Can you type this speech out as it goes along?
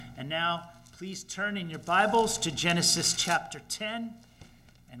And now, please turn in your Bibles to Genesis chapter 10,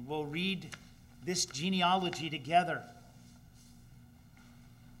 and we'll read this genealogy together.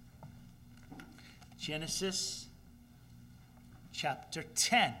 Genesis chapter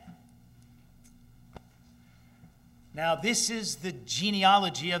 10. Now, this is the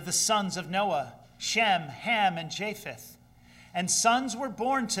genealogy of the sons of Noah, Shem, Ham, and Japheth. And sons were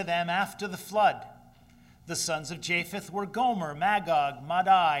born to them after the flood. The sons of Japheth were Gomer, Magog,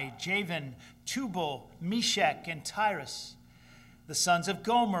 Madai, Javan, Tubal, Meshech, and Tyrus. The sons of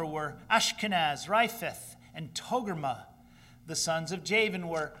Gomer were Ashkenaz, Riphath, and Togarmah. The sons of Javan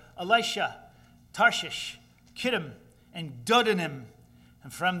were Elisha, Tarshish, Kittim, and Dodanim.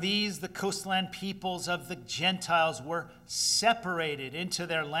 And from these the coastland peoples of the Gentiles were separated into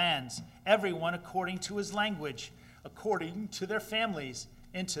their lands, everyone according to his language, according to their families,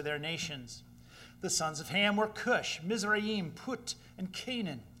 into their nations. The sons of Ham were Cush, Mizraim, Put, and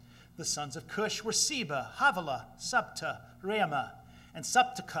Canaan. The sons of Cush were Seba, Havilah, Sabta, Reamah, and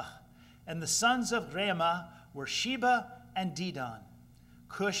Sabteka. And the sons of Reamah were Sheba and Dedan.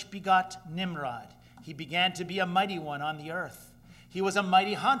 Cush begot Nimrod. He began to be a mighty one on the earth. He was a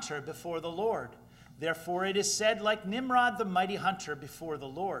mighty hunter before the Lord. Therefore it is said, like Nimrod, the mighty hunter before the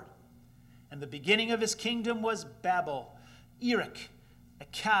Lord. And the beginning of his kingdom was Babel, Erech,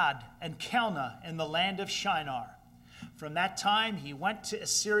 Akkad, and Calneh in the land of Shinar. From that time he went to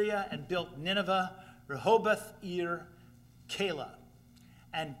Assyria and built Nineveh, Rehoboth, Calah,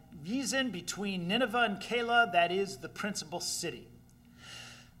 and Rezin between Nineveh and Calah, that is the principal city.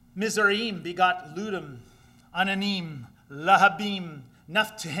 Mizraim begot Ludim, Ananim, Lahabim,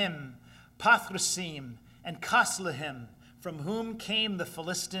 Naphtahim, Pathrasim, and Casluhim, from whom came the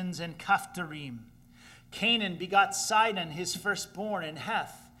Philistines and Caphtorim. Canaan begot Sidon, his firstborn, and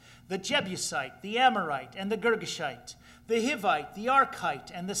Heth, the Jebusite, the Amorite, and the Girgashite, the Hivite, the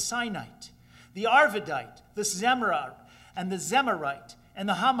Archite, and the Sinite, the Arvadite, the Zemarite, and the Zemarite, and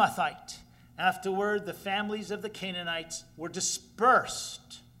the Hamathite. Afterward, the families of the Canaanites were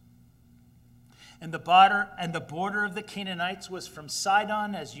dispersed. And the border of the Canaanites was from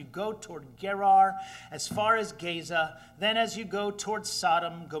Sidon as you go toward Gerar, as far as Gaza, then as you go toward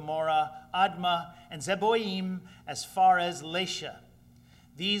Sodom, Gomorrah, Admah, and Zeboim, as far as Lasha.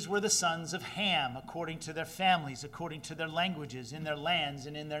 These were the sons of Ham, according to their families, according to their languages, in their lands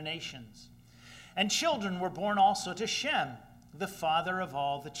and in their nations. And children were born also to Shem, the father of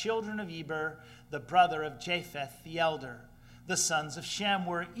all the children of Eber, the brother of Japheth, the elder. The sons of Shem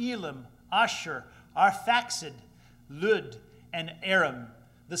were Elam, Asher, Arphaxad, Lud, and Aram.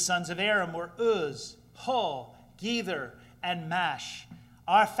 The sons of Aram were Uz, Hul, Gether, and Mash.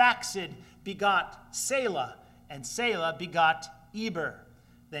 Arphaxad begot Selah, and Selah begot Eber.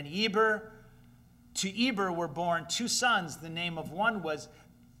 Then to Eber were born two sons. The name of one was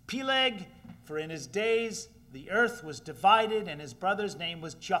Peleg, for in his days the earth was divided, and his brother's name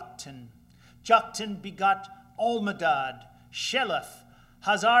was Joktan. Joktan begot Olmadad, Sheleph,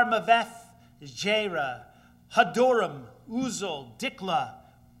 Hazar-Maveth, Jerah, Hadoram, Uzal, Dikla,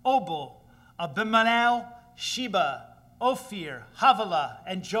 Obal, Abimanel, Sheba, Ophir, Havilah,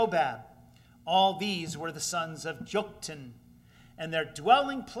 and Jobab. All these were the sons of Joktan, and their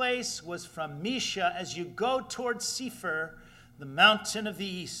dwelling place was from Mesha as you go toward Sephir, the mountain of the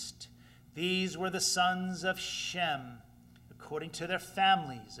east. These were the sons of Shem, according to their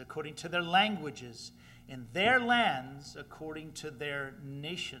families, according to their languages, in their lands, according to their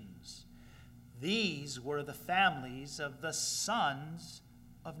nations. These were the families of the sons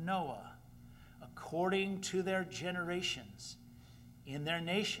of Noah, according to their generations, in their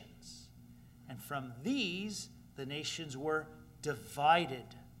nations. And from these, the nations were divided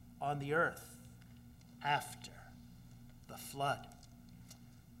on the earth after the flood.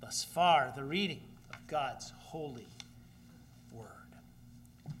 Thus far, the reading of God's holy word.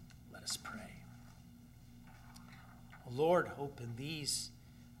 Let us pray. Lord, open these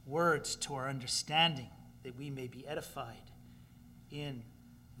words to our understanding, that we may be edified in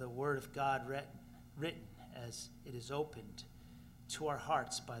the word of God written as it is opened to our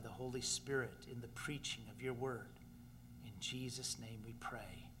hearts by the Holy Spirit in the preaching of your word. In Jesus' name we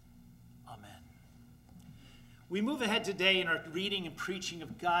pray. Amen. We move ahead today in our reading and preaching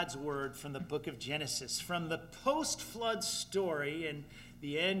of God's word from the book of Genesis, from the post-flood story and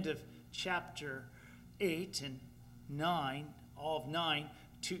the end of chapter 8 and 9, all of 9,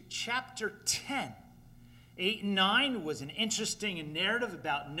 to chapter 10. 8 and 9 was an interesting narrative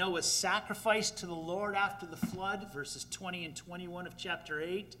about Noah's sacrifice to the Lord after the flood, verses 20 and 21 of chapter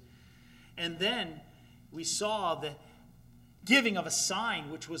 8. And then we saw the giving of a sign,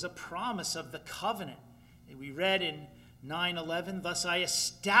 which was a promise of the covenant. And we read in 9:11, thus I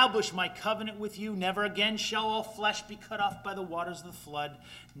establish my covenant with you. Never again shall all flesh be cut off by the waters of the flood.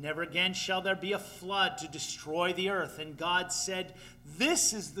 Never again shall there be a flood to destroy the earth. And God said,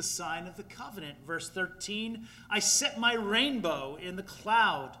 this is the sign of the covenant. Verse 13, I set my rainbow in the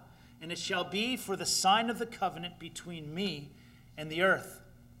cloud, and it shall be for the sign of the covenant between me and the earth.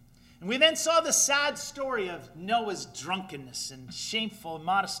 And we then saw the sad story of Noah's drunkenness and shameful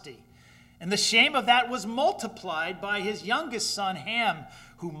immodesty. And the shame of that was multiplied by his youngest son, Ham,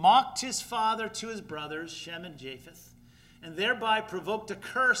 who mocked his father to his brothers, Shem and Japheth, and thereby provoked a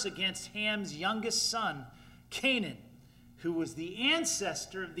curse against Ham's youngest son, Canaan, who was the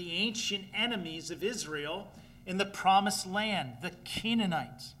ancestor of the ancient enemies of Israel in the promised land, the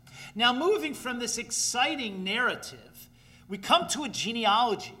Canaanites. Now, moving from this exciting narrative, we come to a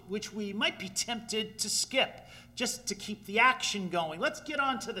genealogy, which we might be tempted to skip, just to keep the action going. Let's get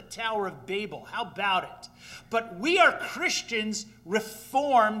on to the Tower of Babel. How about it? But we are Christians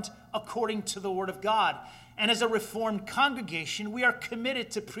reformed according to the Word of God. And as a reformed congregation, we are committed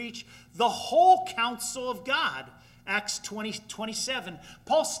to preach the whole counsel of God. Acts 20:27.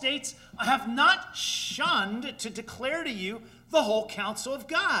 Paul states, I have not shunned to declare to you the whole counsel of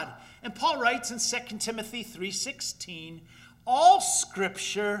God. And Paul writes in 2 Timothy 3:16, all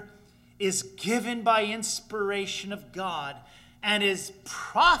Scripture is given by inspiration of God and is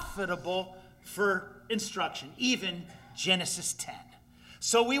profitable for instruction, even Genesis 10.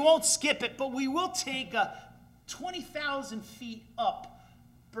 So we won't skip it, but we will take a 20,000 feet up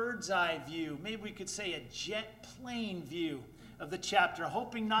bird's eye view. Maybe we could say a jet plane view of the chapter,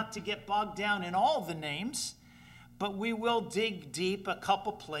 hoping not to get bogged down in all the names, but we will dig deep a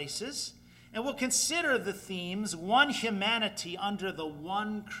couple places. And we'll consider the themes. One, humanity under the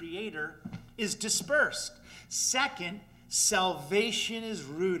one Creator is dispersed. Second, salvation is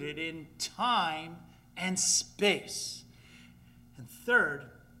rooted in time and space. And third,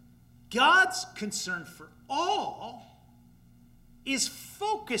 God's concern for all is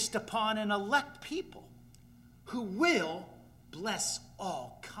focused upon an elect people who will bless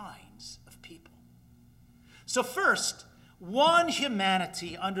all kinds of people. So first, one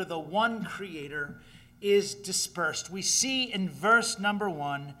humanity under the one Creator is dispersed. We see in verse number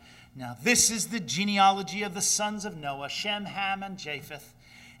 1, now this is the genealogy of the sons of Noah, Shem, Ham, and Japheth,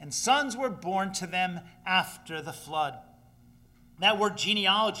 and sons were born to them after the flood. That word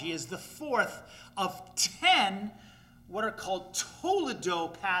genealogy is the fourth of 10 what are called Toledo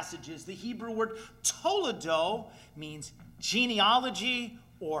passages. The Hebrew word Toledo means genealogy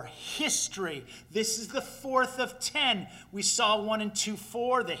or history. This is the fourth of 10. We saw 1 and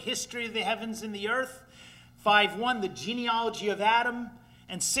 2:4, the history of the heavens and the earth. 5:1, the genealogy of Adam.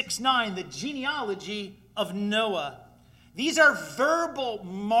 And 6:9, the genealogy of Noah. These are verbal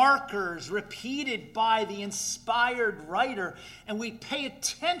markers repeated by the inspired writer, and we pay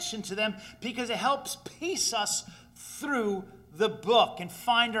attention to them because it helps pace us through the book and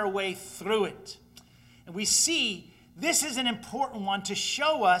find our way through it. And we see this is an important one to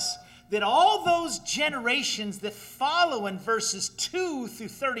show us that all those generations that follow in verses 2 through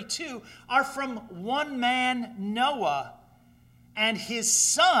 32 are from one man, Noah. And his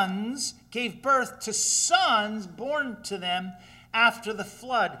sons gave birth to sons born to them after the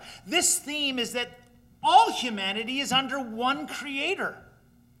flood. This theme is that all humanity is under one Creator,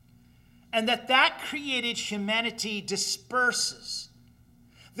 and that created humanity disperses.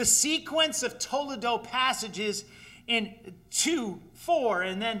 The sequence of Toledo passages in 2:4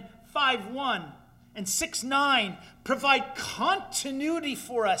 and then 5:1 and 6:9 provide continuity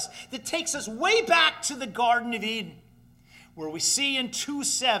for us that takes us way back to the Garden of Eden, where we see in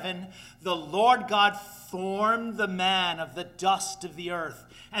 2:7, the Lord God formed the man of the dust of the earth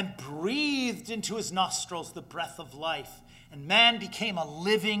and breathed into his nostrils the breath of life, and man became a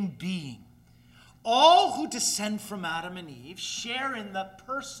living being. All who descend from Adam and Eve share in the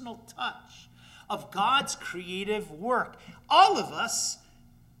personal touch of God's creative work. All of us,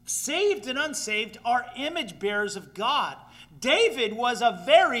 saved and unsaved, are image bearers of God. David was a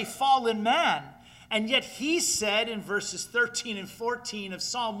very fallen man, and yet he said in verses 13 and 14 of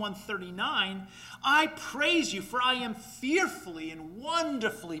Psalm 139, I praise you, for I am fearfully and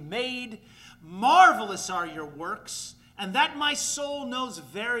wonderfully made. Marvelous are your works, and that my soul knows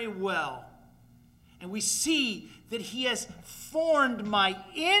very well. And we see that he has formed my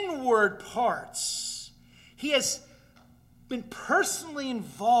inward parts. He has been personally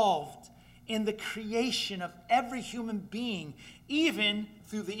involved in the creation of every human being, even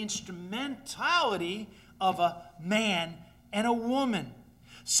through the instrumentality of a man and a woman.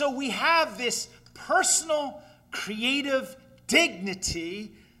 So we have this personal, creative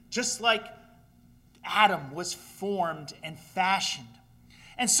dignity, just like Adam was formed and fashioned.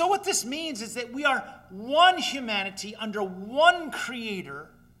 And so what this means is that we are one humanity under one Creator,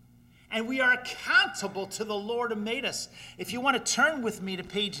 and we are accountable to the Lord who made us. If you want to turn with me to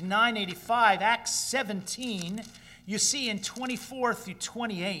page 985, Acts 17, you see in 24 through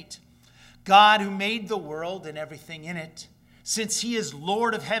 28, God who made the world and everything in it, since he is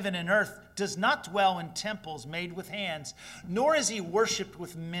Lord of heaven and earth, does not dwell in temples made with hands, nor is he worshipped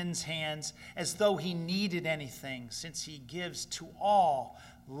with men's hands as though he needed anything, since he gives to all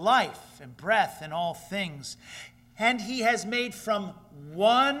life and breath and all things. And he has made from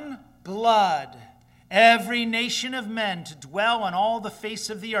one blood every nation of men to dwell on all the face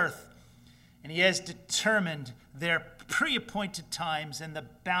of the earth. And he has determined their pre-appointed times and the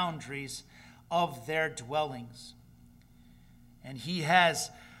boundaries of their dwellings. And he has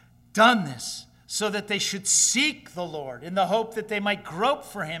done this so that they should seek the Lord in the hope that they might grope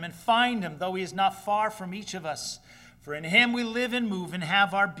for him and find him, though he is not far from each of us. For in him we live and move and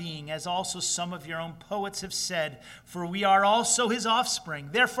have our being, as also some of your own poets have said, for we are also his offspring.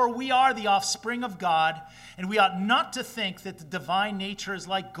 Therefore we are the offspring of God, and we ought not to think that the divine nature is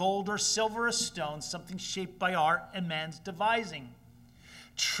like gold or silver or stone, something shaped by art and man's devising.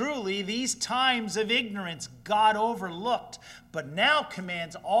 Truly, these times of ignorance God overlooked, but now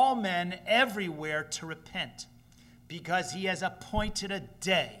commands all men everywhere to repent, because he has appointed a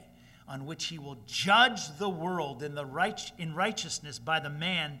day on which he will judge the world in righteousness by the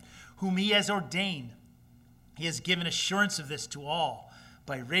man whom he has ordained. He has given assurance of this to all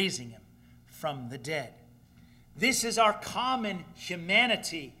by raising him from the dead. This is our common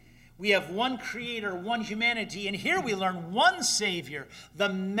humanity. We have one Creator, one humanity, and here we learn one Savior, the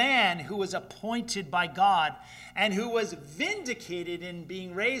man who was appointed by God and who was vindicated in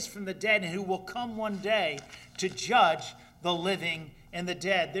being raised from the dead and who will come one day to judge the living and the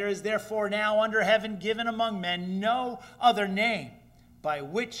dead. There is therefore now under heaven given among men no other name by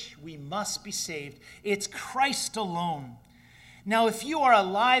which we must be saved. It's Christ alone. Now, if you are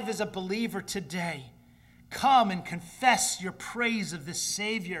alive as a believer today, come and confess your praise of this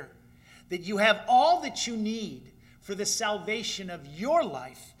Savior, that you have all that you need for the salvation of your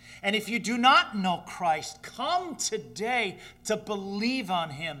life. And if you do not know Christ, come today to believe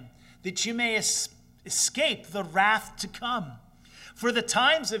on him, that you may escape the wrath to come. For the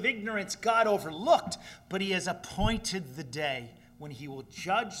times of ignorance God overlooked, but he has appointed the day when he will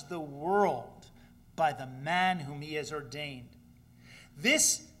judge the world by the man whom he has ordained.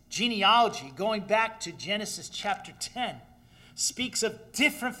 This genealogy, going back to Genesis chapter 10, speaks of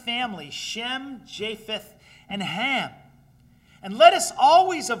different families, Shem, Japheth, and Ham. And let us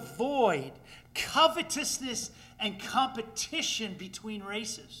always avoid covetousness and competition between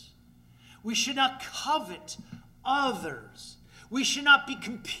races. We should not covet others. We should not be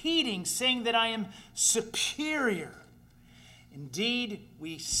competing, saying that I am superior. Indeed,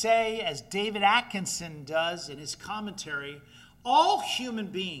 we say, as David Atkinson does in his commentary, all human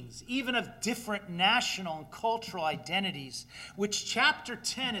beings, even of different national and cultural identities, which chapter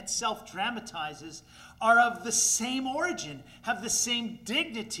 10 itself dramatizes, are of the same origin, have the same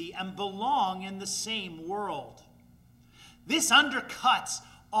dignity, and belong in the same world. This undercuts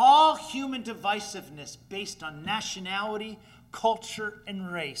all human divisiveness based on nationality, culture,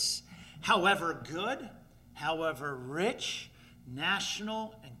 and race. However good, however rich,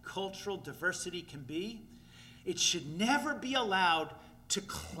 national and cultural diversity can be, it should never be allowed to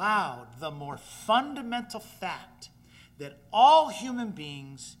cloud the more fundamental fact that all human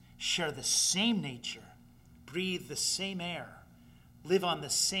beings share the same nature, breathe the same air, live on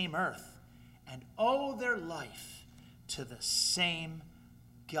the same earth, and owe their life to the same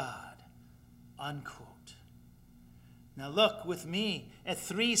God. Unquote. Now look with me at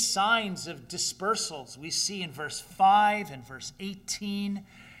three signs of dispersals we see in verse 5 and verse 18,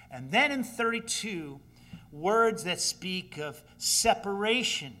 and then in 32, words that speak of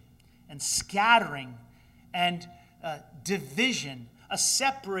separation and scattering and division, a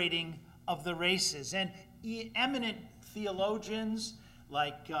separating of the races. And eminent theologians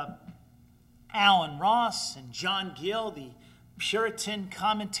like Alan Ross and John Gill, the Puritan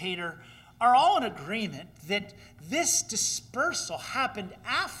commentator, are all in agreement that this dispersal happened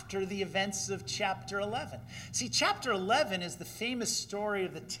after the events of chapter 11. See, chapter 11 is the famous story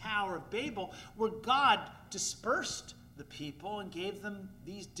of the Tower of Babel, where God dispersed the people and gave them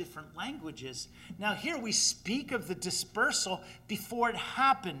these different languages. Now here we speak of the dispersal before it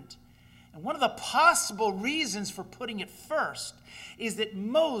happened. And one of the possible reasons for putting it first is that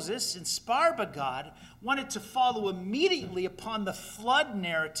Moses, inspired by God, wanted to follow immediately upon the flood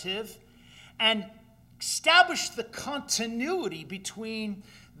narrative and establish the continuity between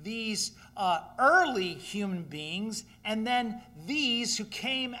these early human beings and then these who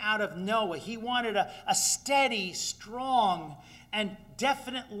came out of Noah. He wanted a steady, strong, and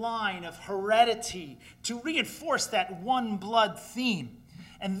definite line of heredity to reinforce that one blood theme.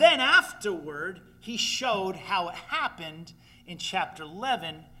 And then afterward, he showed how it happened in chapter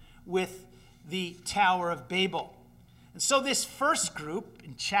 11 with the Tower of Babel. And so this first group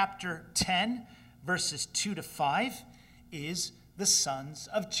in chapter 10, verses 2 to 5, is the sons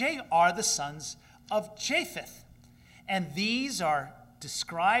of Japheth. And these are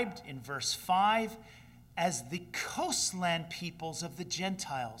described in verse 5 as the coastland peoples of the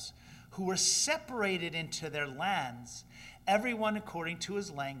Gentiles, who were separated into their lands, everyone according to his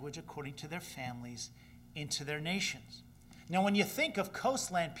language, according to their families, into their nations. Now, when you think of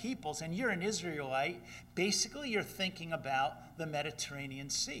coastland peoples and you're an Israelite, basically you're thinking about the Mediterranean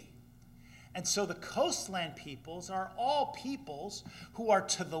Sea. And so the coastland peoples are all peoples who are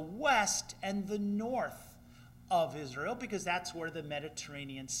to the west and the north of Israel, because that's where the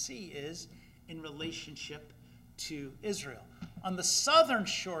Mediterranean Sea is in relationship to Israel. On the southern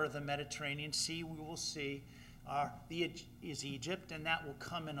shore of the Mediterranean Sea, we will see is Egypt, and that will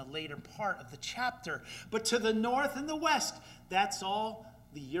come in a later part of the chapter. But to the north and the west, that's all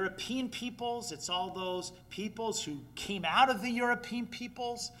the European peoples. It's all those peoples who came out of the European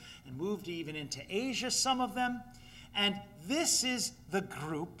peoples and moved even into Asia, some of them. And this is the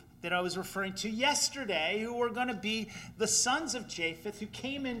group that I was referring to yesterday, who were going to be the sons of Japheth, who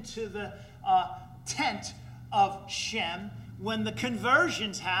came into the tent of Shem when the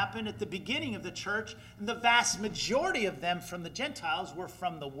conversions happened at the beginning of the church, and the vast majority of them from the Gentiles were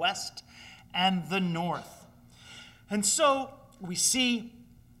from the west and the north. And so we see,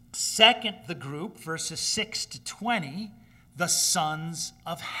 second, the group, verses 6 to 20, the sons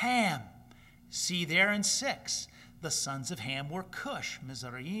of Ham. See there in 6, the sons of Ham were Cush,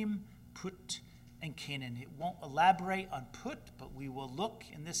 Mizraim, Put, and Canaan. It won't elaborate on Put, but we will look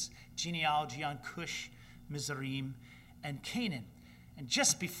in this genealogy on Cush, Mizraim, and Canaan. And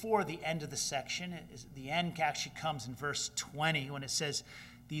just before the end of the section, the end actually comes in verse 20 when it says,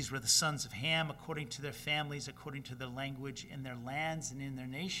 these were the sons of Ham according to their families, according to their language, in their lands and in their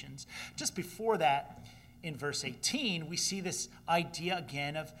nations. Just before that, in verse 18, we see this idea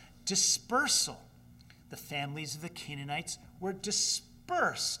again of dispersal. The families of the Canaanites were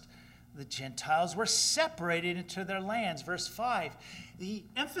dispersed. The Gentiles were separated into their lands. Verse 5, the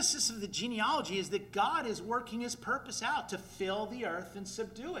emphasis of the genealogy is that God is working his purpose out to fill the earth and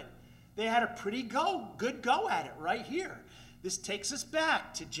subdue it. They had a pretty good go at it right here. This takes us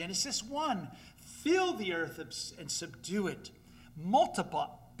back to Genesis 1. Fill the earth and subdue it. Multiply,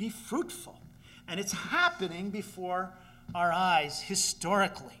 be fruitful. And it's happening before our eyes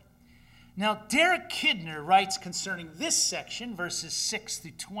historically. Now, Derek Kidner writes concerning this section, verses 6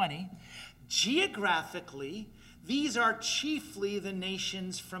 through 20, geographically, these are chiefly the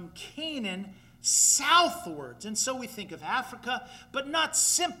nations from Canaan southwards. And so we think of Africa, but not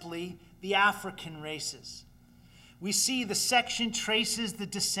simply the African races. We see the section traces the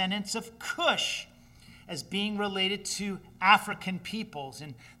descendants of Cush as being related to African peoples.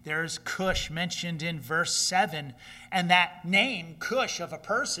 And there's Cush mentioned in verse 7. And that name, Cush, of a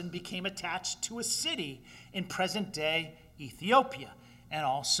person became attached to a city in present-day Ethiopia. And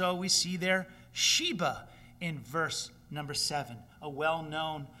also we see there Sheba in verse number 7, a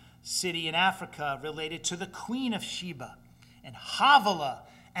well-known city in Africa related to the Queen of Sheba. And Havilah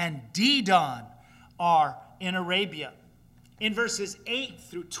and Dedan are in Arabia. In verses 8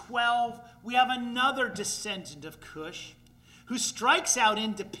 through 12, we have another descendant of Cush who strikes out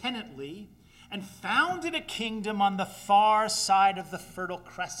independently and founded a kingdom on the far side of the Fertile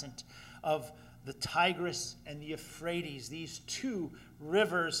Crescent of the Tigris and the Euphrates. These two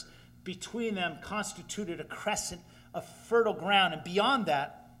rivers between them constituted a crescent of fertile ground. And beyond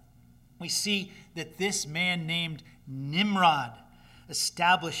that, we see that this man named Nimrod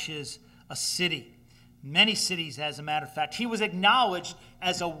establishes a city. Many cities, as a matter of fact. He was acknowledged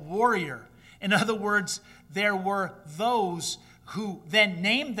as a warrior. In other words, there were those who then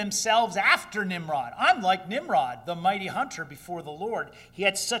named themselves after Nimrod. I'm like Nimrod, the mighty hunter before the Lord. He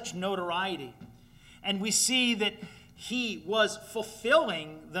had such notoriety. And we see that he was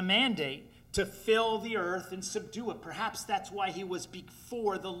fulfilling the mandate to fill the earth and subdue it. Perhaps that's why he was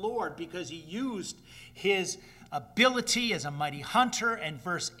before the Lord, because he used his ability as a mighty hunter, and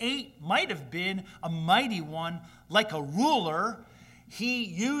verse 8 might have been a mighty one like a ruler. He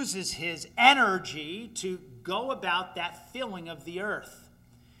uses his energy to go about that filling of the earth.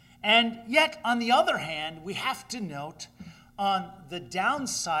 And yet, on the other hand, we have to note on the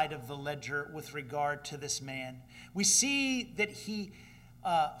downside of the ledger with regard to this man, we see that he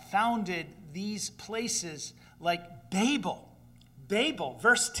founded these places like Babel,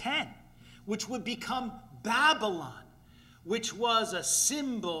 verse 10, which would become Babylon, which was a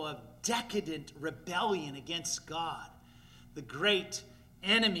symbol of decadent rebellion against God, the great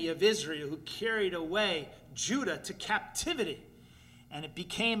enemy of Israel who carried away Judah to captivity. And it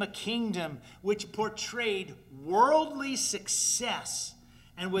became a kingdom which portrayed worldly success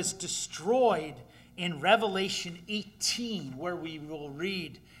and was destroyed in Revelation 18, where we will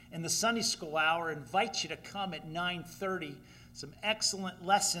read in the Sunday school hour. I invite you to come at 9:30. Some excellent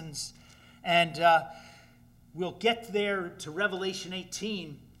lessons. And we'll get there to Revelation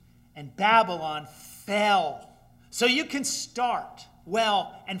 18, and Babylon fell. So you can start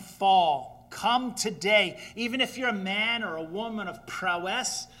well and fall. Come today. Even if you're a man or a woman of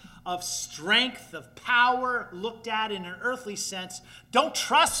prowess, of strength, of power, looked at in an earthly sense, don't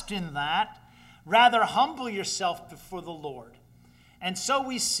trust in that. Rather, humble yourself before the Lord. And so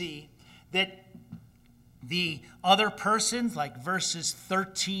we see that the other persons, like verses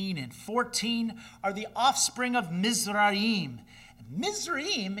 13 and 14, are the offspring of Mizraim.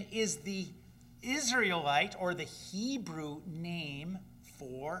 Mizraim is the Israelite or the Hebrew name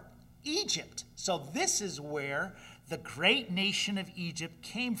for Egypt. So this is where the great nation of Egypt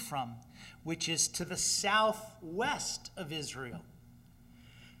came from, which is to the southwest of Israel.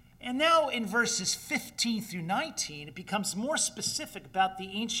 And now in verses 15 through 19, it becomes more specific about the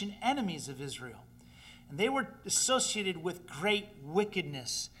ancient enemies of Israel. And they were associated with great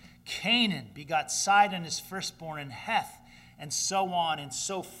wickedness. Canaan begot Sidon, his firstborn, and Heth, and so on and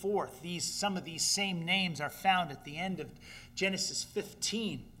so forth. Some of these same names are found at the end of Genesis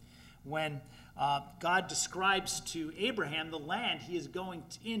 15, when God describes to Abraham the land he is going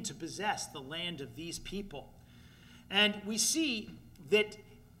in to possess, the land of these people. And we see that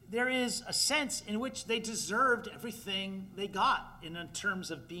there is a sense in which they deserved everything they got in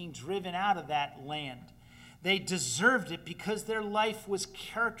terms of being driven out of that land. They deserved it because their life was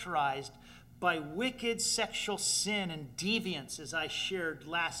characterized by wicked sexual sin and deviance, as I shared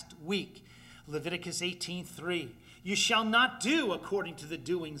last week. Leviticus 18:3. You shall not do according to the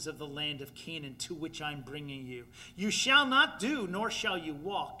doings of the land of Canaan to which I'm bringing you. You shall not do, nor shall you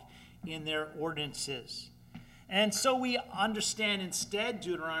walk in their ordinances. And so we understand instead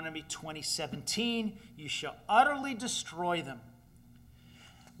Deuteronomy 20:17, you shall utterly destroy them.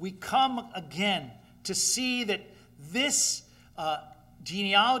 We come again to see that this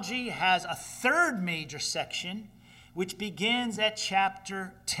genealogy has a third major section, which begins at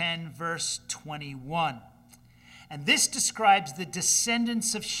chapter 10, verse 21. And this describes the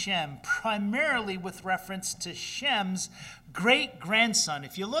descendants of Shem, primarily with reference to Shem's great-grandson.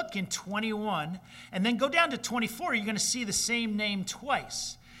 If you look in 21 and then go down to 24, you're going to see the same name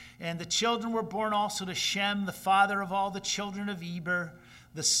twice. And the children were born also to Shem, the father of all the children of Eber,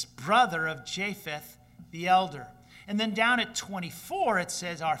 the brother of Japheth, the elder. And then down at 24, it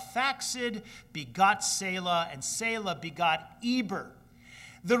says, Arphaxad begot Selah, and Selah begot Eber.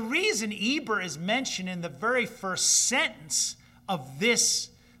 The reason Eber is mentioned in the very first sentence of this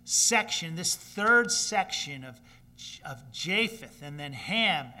section, this third section of Japheth, and then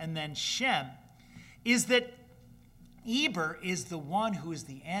Ham, and then Shem, is that Eber is the one who is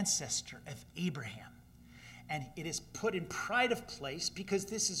the ancestor of Abraham. And it is put in pride of place because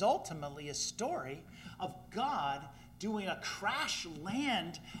this is ultimately a story of God doing a crash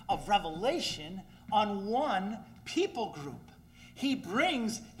land of revelation on one people group. He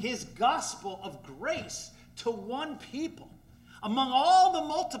brings his gospel of grace to one people. Among all the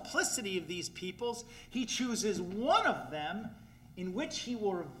multiplicity of these peoples, he chooses one of them in which he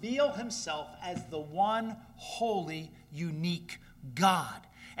will reveal himself as the one holy, unique God.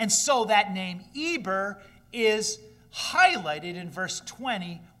 And so that name Eber is highlighted in verse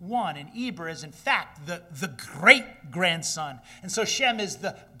 21. And Eber is, in fact, the great-grandson. And so Shem is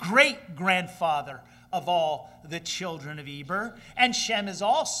the great-grandfather of all the children of Eber. And Shem is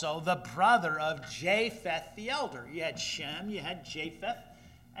also the brother of Japheth the elder. You had Shem, you had Japheth,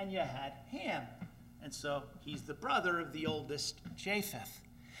 and you had Ham. And so he's the brother of the oldest Japheth.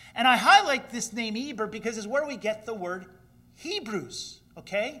 And I highlight this name Eber because it's where we get the word Hebrews,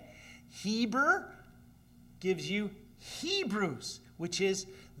 okay? Heber gives you Hebrews, which is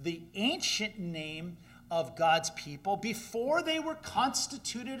the ancient name of God's people before they were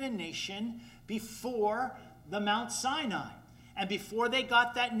constituted a nation, before the Mount Sinai, and before they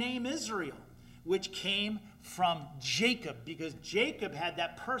got that name Israel, which came from Jacob, because Jacob had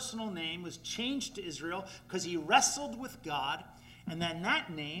that personal name, was changed to Israel because he wrestled with God, and then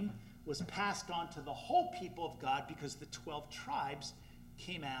that name was passed on to the whole people of God because the 12 tribes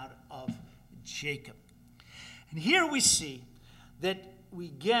came out of Jacob. And here we see that we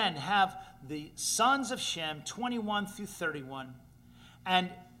again have the sons of Shem, 21 through 31. And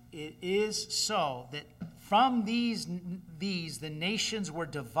it is so that from these the nations were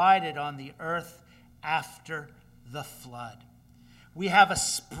divided on the earth after the flood. We have a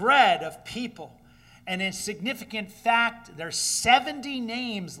spread of people. And in significant fact, there's 70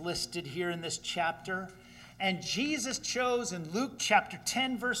 names listed here in this chapter. And Jesus chose in Luke chapter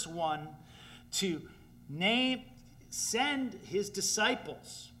 10, verse 1, to send his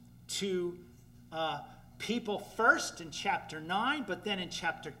disciples to people first in chapter 9, but then in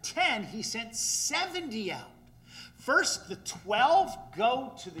chapter 10, he sent 70 out. First, the 12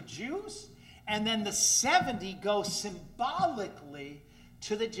 go to the Jews, and then the 70 go symbolically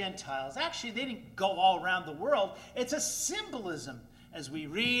to the Gentiles. Actually, they didn't go all around the world. It's a symbolism. As we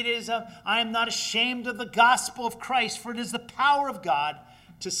read, I am not ashamed of the gospel of Christ, for it is the power of God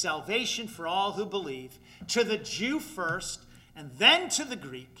to salvation for all who believe, to the Jew first, and then to the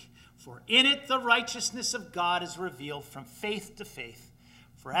Greek. For in it the righteousness of God is revealed from faith to faith.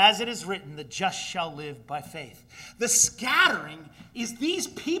 For as it is written, the just shall live by faith. The scattering is these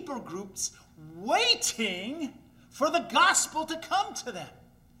people groups waiting for the gospel to come to them.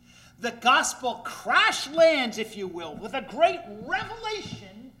 The gospel crash lands, if you will, with a great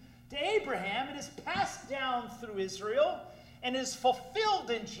revelation to Abraham. It is passed down through Israel and is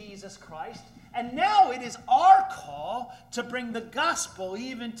fulfilled in Jesus Christ. And now it is our call to bring the gospel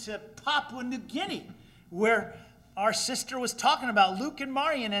even to Papua New Guinea, where our sister was talking about, Luke and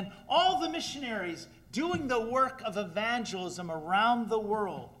Marian, and all the missionaries doing the work of evangelism around the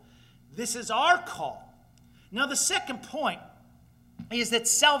world. This is our call. Now, the second point is that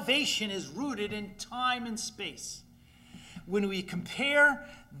salvation is rooted in time and space. When we compare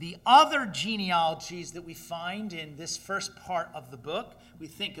the other genealogies that we find in this first part of the book, we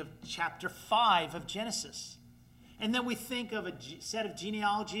think of chapter 5 of Genesis. And then we think of a set of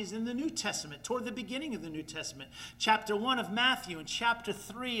genealogies in the New Testament, toward the beginning of the New Testament, chapter 1 of Matthew and chapter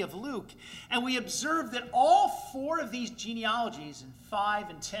 3 of Luke. And we observe that all four of these genealogies, in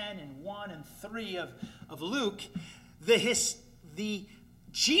 5 and 10 and 1 and 3 of Luke, the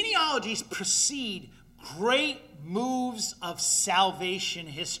genealogies precede great moves of salvation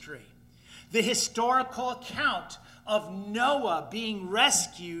history. The historical account of Noah being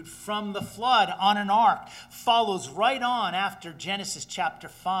rescued from the flood on an ark follows right on after Genesis chapter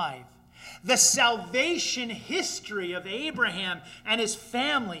 5. The salvation history of Abraham and his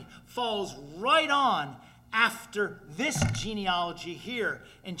family follows right on after this genealogy here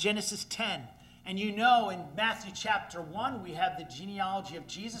in Genesis 10. And you know, in Matthew chapter 1, we have the genealogy of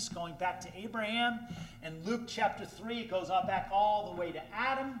Jesus going back to Abraham. And Luke chapter 3, it goes back all the way to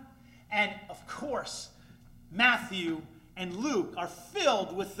Adam. And of course, Matthew and Luke are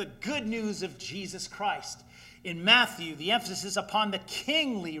filled with the good news of Jesus Christ. In Matthew, the emphasis is upon the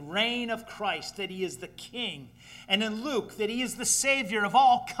kingly reign of Christ, that he is the king. And in Luke, that he is the savior of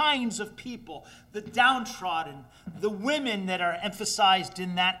all kinds of people, the downtrodden, the women that are emphasized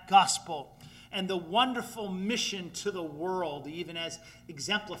in that gospel, and the wonderful mission to the world, even as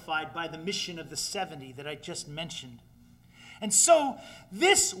exemplified by the mission of the 70 that I just mentioned. And so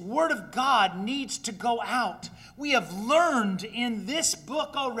this word of God needs to go out. We have learned in this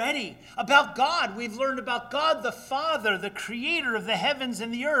book already about God. We've learned about God the Father, the creator of the heavens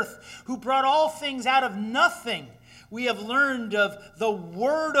and the earth, who brought all things out of nothing. We have learned of the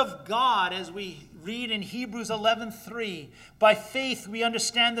word of God as we read in Hebrews 11:3. By faith we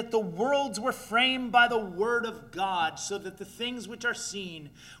understand that the worlds were framed by the word of God, so that the things which are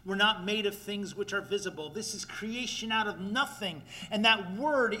seen were not made of things which are visible. This is creation out of nothing. And that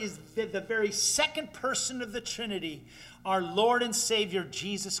word is the very second person of the Trinity, our Lord and Savior,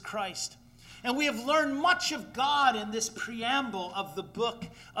 Jesus Christ. And we have learned much of God in this preamble of the book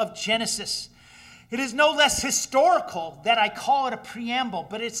of Genesis. It is no less historical that I call it a preamble,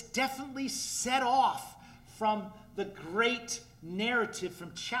 but it's definitely set off from the great narrative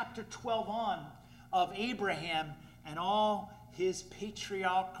from chapter 12 on of Abraham and all his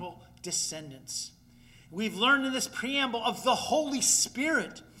patriarchal descendants. We've learned in this preamble of the Holy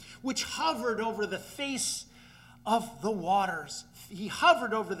Spirit, which hovered over the face of the waters. He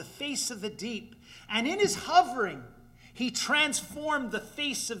hovered over the face of the deep. And in his hovering, he transformed the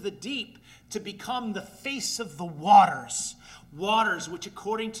face of the deep to become the face of the waters. Waters which,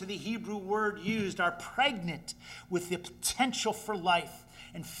 according to the Hebrew word used, are pregnant with the potential for life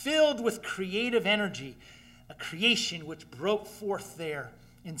and filled with creative energy, a creation which broke forth there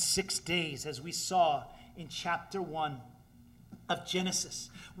in 6 days, as we saw in chapter 1 of Genesis.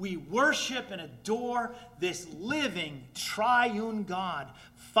 We worship and adore this living triune God,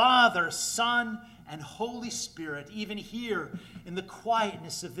 Father, Son, and Holy Spirit, even here in the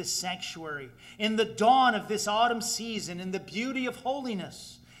quietness of this sanctuary, in the dawn of this autumn season, in the beauty of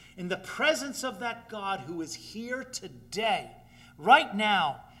holiness, in the presence of that God who is here today, right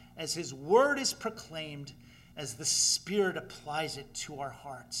now, as his word is proclaimed, as the Spirit applies it to our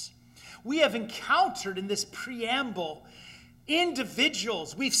hearts. We have encountered in this preamble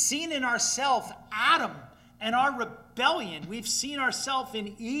individuals. We've seen in ourselves Adam and our rebellion. We've seen ourselves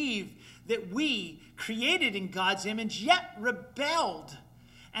in Eve, that we, created in God's image, yet rebelled.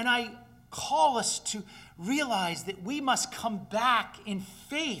 And I call us to realize that we must come back in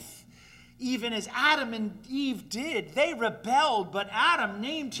faith, even as Adam and Eve did. They rebelled, but Adam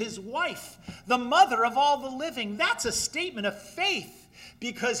named his wife the mother of all the living. That's a statement of faith,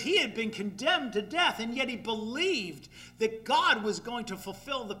 because he had been condemned to death, and yet he believed that God was going to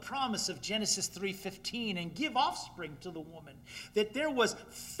fulfill the promise of Genesis 3:15 and give offspring to the woman. That there was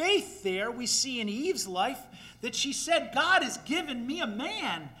faith there. We see in Eve's life that she said, God has given me a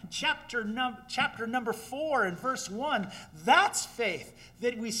man. Chapter number 4 and verse 1. That's faith.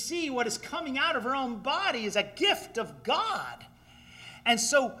 That we see what is coming out of her own body is a gift of God. And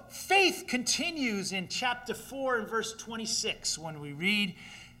so faith continues in chapter 4 and verse 26 when we read,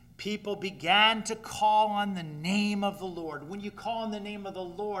 people began to call on the name of the Lord. When you call on the name of the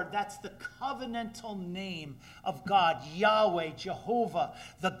Lord, that's the covenantal name of God, Yahweh, Jehovah,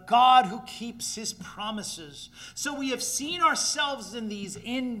 the God who keeps his promises. So we have seen ourselves in these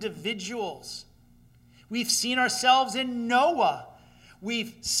individuals. We've seen ourselves in Noah.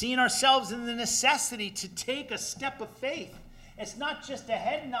 We've seen ourselves in the necessity to take a step of faith. It's not just a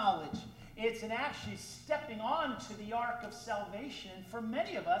head knowledge. It's an actually stepping on to the ark of salvation. And for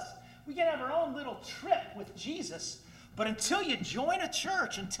many of us, we can have our own little trip with Jesus. But until you join a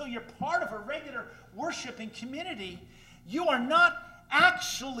church, until you're part of a regular worshiping community, you are not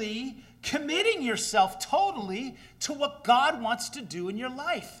actually committing yourself totally to what God wants to do in your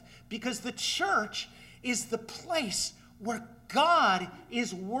life. Because the church is the place where God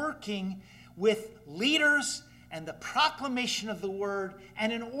is working with leaders and the proclamation of the word,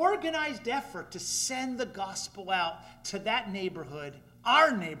 and an organized effort to send the gospel out to that neighborhood,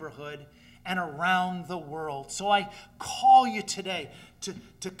 our neighborhood, and around the world. So I call you today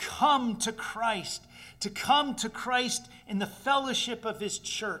to come to Christ, in the fellowship of his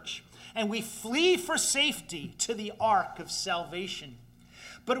church. And we flee for safety to the ark of salvation.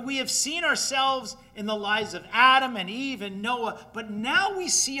 But we have seen ourselves in the lives of Adam and Eve and Noah. But now we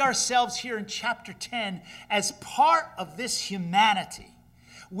see ourselves here in chapter 10 as part of this humanity.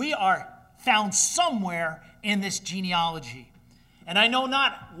 We are found somewhere in this genealogy. And I know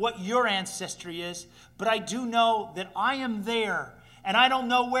not what your ancestry is, but I do know that I am there. And I don't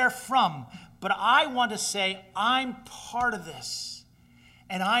know where from. But I want to say I'm part of this.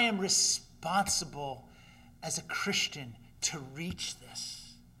 And I am responsible as a Christian to reach this.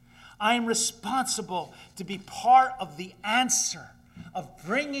 I am responsible to be part of the answer of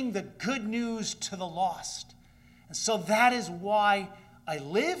bringing the good news to the lost. And so that is why I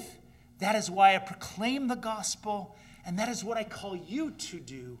live. That is why I proclaim the gospel. And that is what I call you to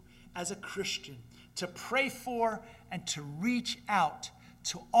do as a Christian, to pray for and to reach out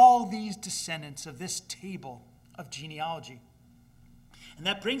to all these descendants of this table of genealogy. And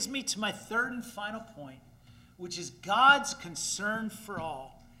that brings me to my third and final point, which is God's concern for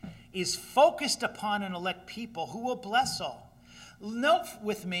all is focused upon an elect people who will bless all. Note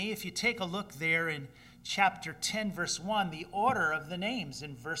with me, if you take a look there in chapter 10, verse 1, the order of the names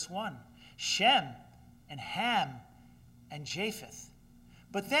in verse 1. Shem and Ham and Japheth.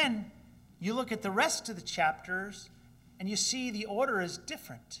 But then you look at the rest of the chapters and you see the order is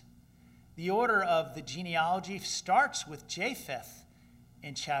different. The order of the genealogy starts with Japheth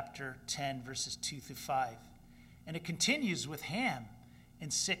in chapter 10, verses 2 through 5. And it continues with Ham in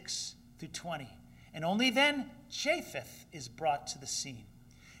 6 through 20. And only then Japheth is brought to the scene.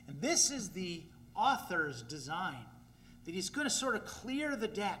 And this is the author's design, that he's going to sort of clear the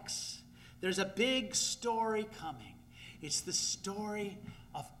decks. There's a big story coming. It's the story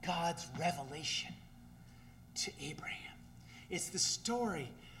of God's revelation to Abraham. It's the story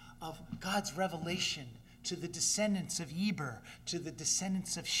of God's revelation to the descendants of Eber, to the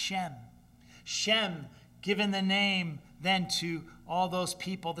descendants of Shem. Shem, given the name then to all those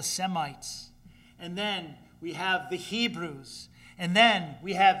people, the Semites. And then we have the Hebrews. And then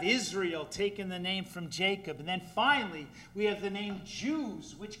we have Israel, taking the name from Jacob. And then finally, we have the name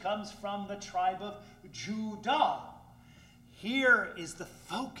Jews, which comes from the tribe of Judah. Here is the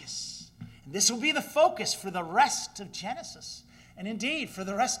focus. And this will be the focus for the rest of Genesis. And indeed, for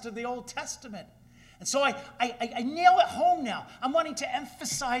the rest of the Old Testament. And so I nail it home now. I'm wanting to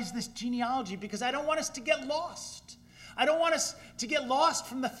emphasize this genealogy because I don't want us to get lost. I don't want us to get lost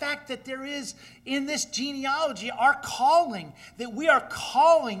from the fact that there is in this genealogy our calling, that we are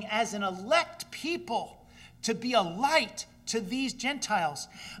calling as an elect people to be a light to these Gentiles.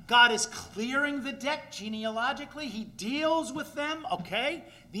 God is clearing the deck genealogically. He deals with them. Okay,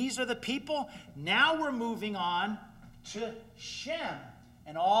 these are the people. Now we're moving on to Shem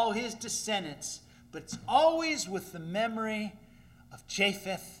and all his descendants. But it's always with the memory of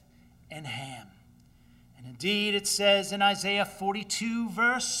Japheth and Ham. And indeed, it says in Isaiah 42,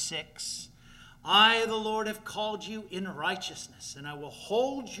 verse 6, I, the Lord, have called you in righteousness, and I will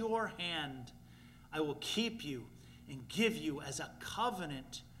hold your hand. I will keep you and give you as a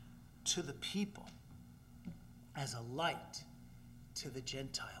covenant to the people, as a light to the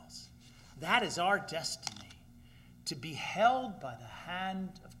Gentiles. That is our destiny, to be held by the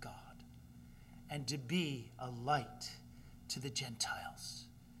hand of God and to be a light to the Gentiles.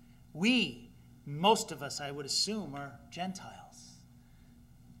 We, most of us, I would assume, are Gentiles.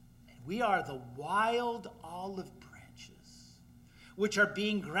 And we are the wild olive branches, which are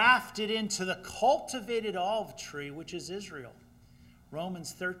being grafted into the cultivated olive tree, which is Israel.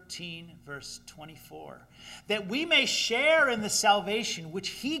 Romans 13, verse 24. That we may share in the salvation which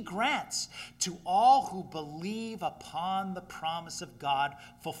he grants to all who believe upon the promise of God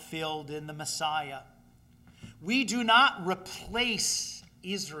fulfilled in the Messiah. We do not replace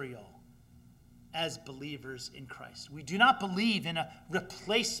Israel as believers in Christ. We do not believe in a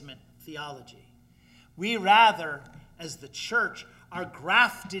replacement theology. We rather, as the church, are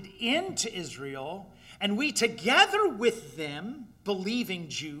grafted into Israel, and we together with them, believing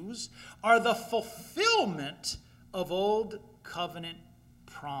Jews, are the fulfillment of old covenant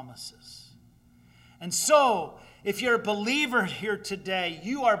promises. And so, if you're a believer here today,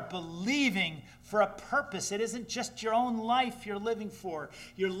 you are believing for a purpose. It isn't just your own life you're living for.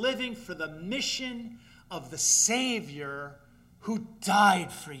 You're living for the mission of the Savior who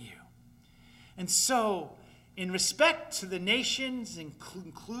died for you. And so, in respect to the nations in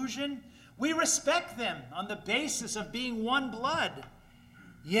conclusion, we respect them on the basis of being one blood.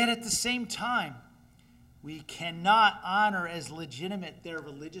 Yet at the same time, we cannot honor as legitimate their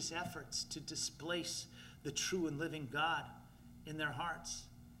religious efforts to displace the true and living God in their hearts.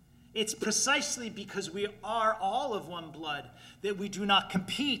 It's precisely because we are all of one blood that we do not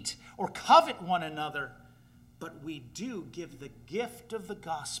compete or covet one another, but we do give the gift of the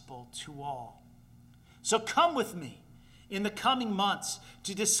gospel to all. So come with me in the coming months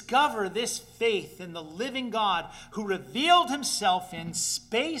to discover this faith in the living God who revealed himself in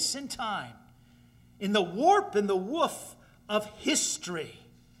space and time, in the warp and the woof of history,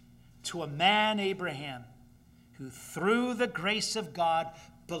 to a man, Abraham, who through the grace of God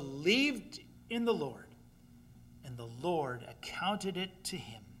believed in the Lord, and the Lord accounted it to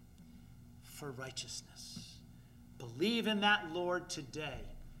him for righteousness. Believe in that Lord today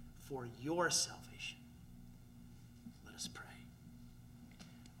for your salvation. Let us pray.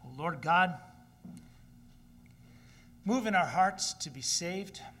 Oh Lord God, move in our hearts to be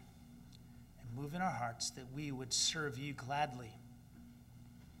saved, and move in our hearts that we would serve you gladly,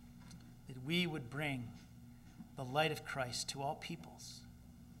 that we would bring the light of Christ to all peoples,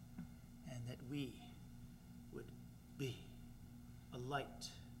 and that we would be a light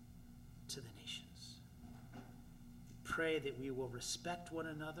to the nations. We pray that we will respect one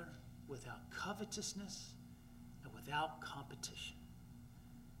another without covetousness and without competition,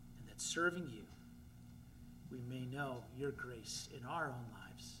 and that serving you, we may know your grace in our own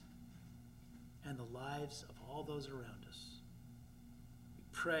lives and the lives of all those around us. We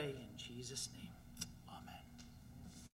pray in Jesus' name.